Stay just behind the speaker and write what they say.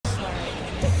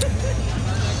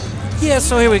Yeah,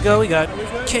 so here we go. We got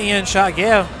KN.Shock,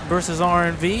 yeah, versus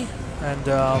RNV. And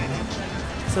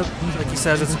so, like he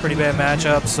says, it's a pretty bad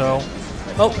matchup. So,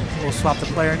 we'll swap the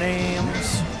player names.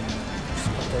 Just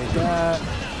update that.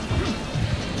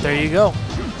 There you go.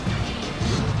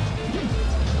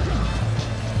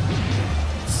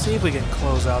 Let's see if we can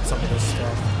close out some of this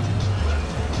stuff.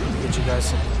 Get you guys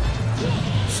some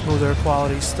smoother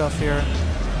quality stuff here.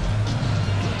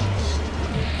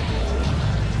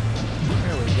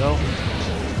 There we go.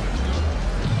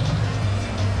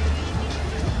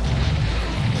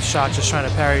 Shock just trying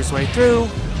to parry his way through,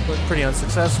 but pretty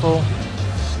unsuccessful.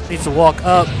 Needs to walk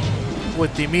up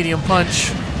with the medium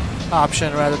punch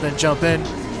option rather than jump in.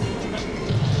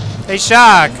 Hey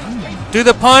Shock, do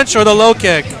the punch or the low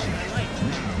kick.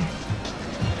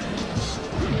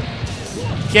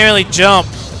 Can't really jump.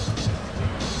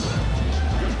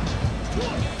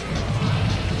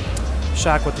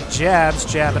 Shock with the jabs,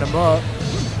 jabbing him up.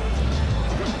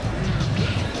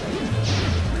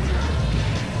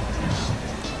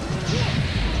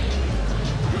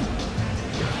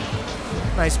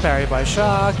 Nice parry by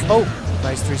Shock. Oh,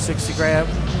 nice 360 grab.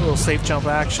 A little safe jump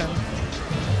action.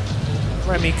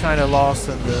 Remy kind of lost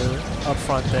in the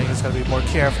upfront thing. He's got to be more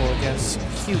careful against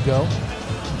Hugo.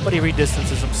 But he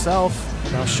redistances himself.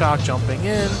 Now Shock jumping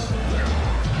in.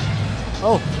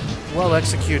 Oh, well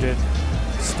executed.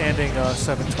 Standing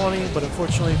 720, but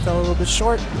unfortunately fell a little bit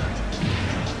short.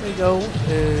 There you go,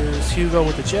 is Hugo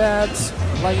with the jabs.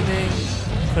 Lightning.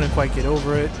 Couldn't quite get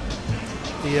over it.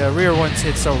 The rear ones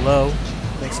hit so low.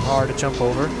 Makes it hard to jump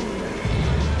over.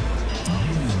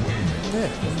 Yeah.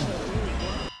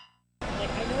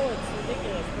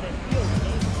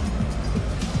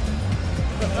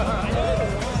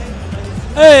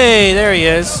 Hey, there he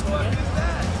is.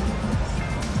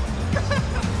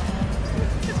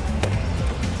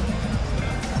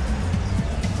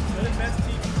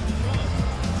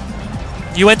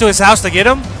 You went to his house to get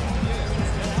him?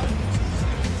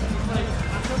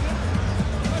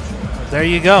 There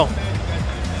you go.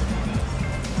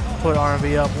 Put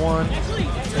RNV up 1.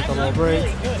 Take a little break.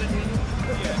 There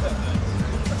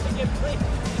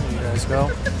you guys go.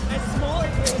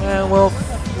 And we'll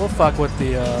fuck with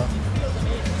the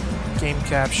game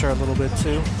capture a little bit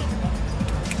too.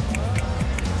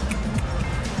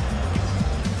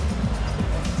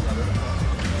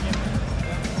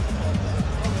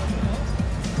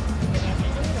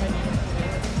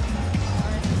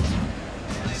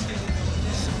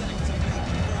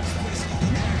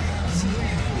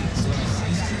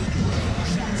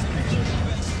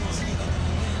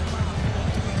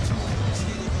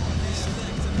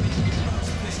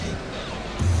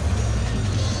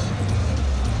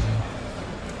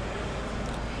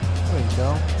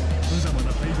 Go.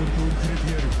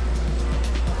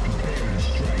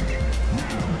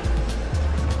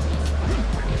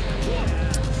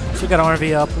 So we got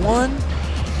RNV up 1.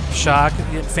 Shock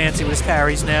getting fancy with his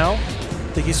parries now. I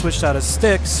think he switched out his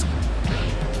sticks,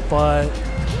 but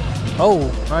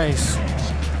oh, nice.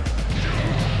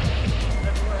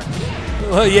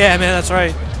 Oh yeah, man, that's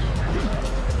right.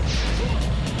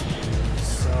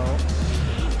 So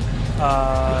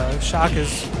Shock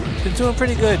has been doing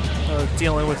pretty good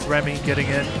dealing with Remy getting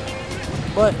in,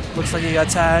 but looks like he got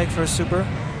tagged for a super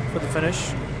for the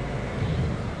finish.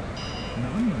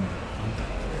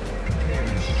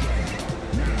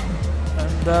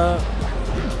 And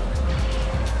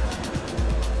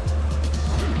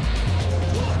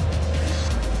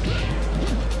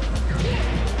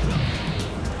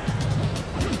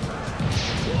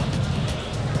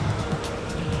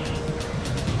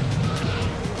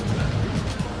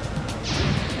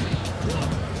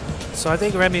so I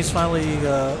think Remy's finally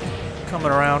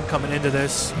coming into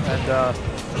this, and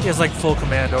he has like full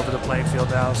command over the playing field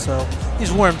now. So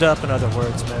he's warmed up, in other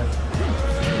words, man.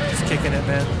 He's kicking it,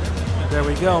 man. There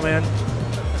we go, man.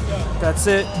 That's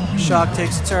it. Shock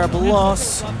takes a terrible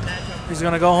loss. He's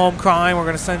gonna go home crying. We're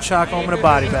gonna send Shock home in a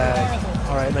body bag.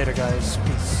 All right, later, guys.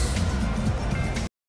 Peace.